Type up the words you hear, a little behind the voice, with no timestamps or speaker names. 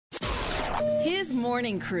His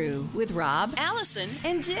morning crew with Rob, Allison,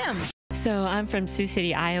 and Jim. So I'm from Sioux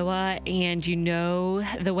City, Iowa, and you know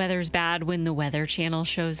the weather's bad when the Weather Channel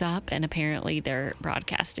shows up, and apparently they're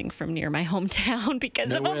broadcasting from near my hometown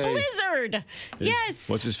because of a blizzard. Yes.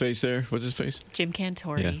 What's his face there? What's his face? Jim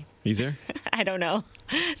Cantori. Yeah. He's there? I don't know.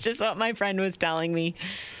 It's just what my friend was telling me.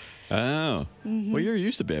 Oh. Well, you're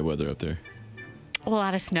used to bad weather up there. A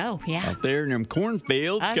lot of snow, yeah. Out there in them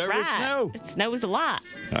cornfields That's covered with right. snow. It snows a lot.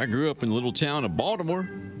 I grew up in the little town of Baltimore.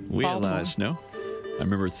 We had a lot of snow. I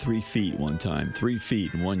remember 3 feet one time, 3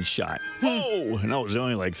 feet in one shot. Whoa! And I was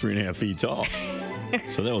only like 3.5 feet tall.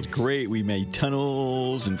 So that was great. We made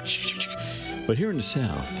tunnels and. But here in the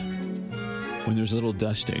South, when there's a little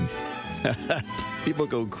dusting, people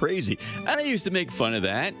go crazy. And I used to make fun of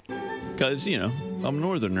that because, you know, I'm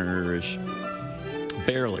northernerish.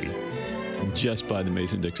 Barely. Just by the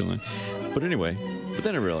Mason-Dixon line. But anyway. But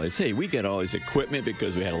then I realized, hey, we got all this equipment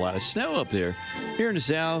because we had a lot of snow up there. Here in the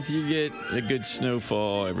South, you get a good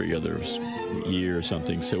snowfall every other year or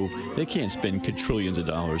something. So they can't spend quadrillions of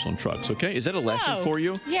dollars on trucks, okay? Is that a lesson for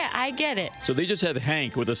you? Yeah, I get it. So they just have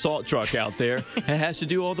Hank with a salt truck out there that has to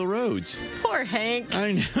do all the roads. Poor Hank.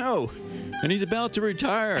 I know. And he's about to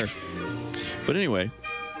retire. But anyway,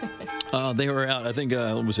 they were out, I think,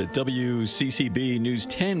 what was it, WCCB News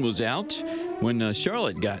 10 was out when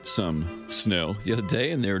Charlotte got some snow the other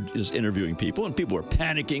day, and they were just interviewing people, and people were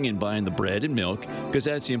panicking and buying the bread and milk, because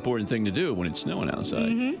that's the important thing to do when it's snowing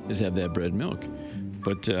outside, is have that bread and milk.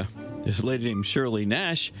 But this lady named Shirley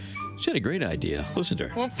Nash, she had a great idea. Listen to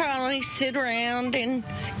her. We'll probably sit around and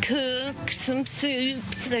cook some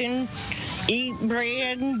soups and eat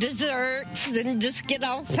bread and desserts and just get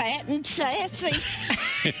all fat and sassy.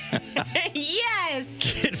 Yes!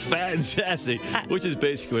 Get fat and sassy, which is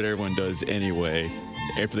basically what everyone does anyway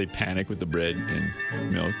after they panic with the bread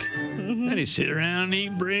and milk. And they sit around and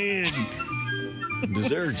eat bread and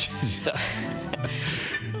desserts.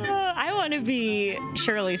 I want to be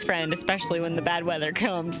Shirley's friend, especially when the bad weather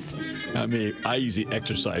comes. I mean, I usually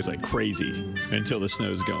exercise like crazy until the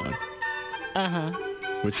snow's gone.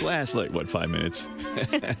 Which lasts like, 5 minutes?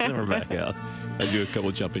 Then we're back out. I do a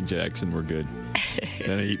couple jumping jacks and we're good.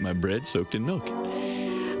 Then I eat my bread soaked in milk.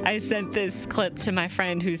 I sent this clip to my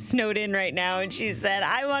friend who's snowed in right now, and she said,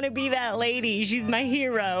 I want to be that lady. She's my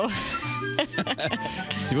hero.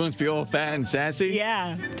 She wants to be all fat and sassy?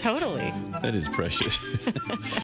 Yeah, totally. That is precious.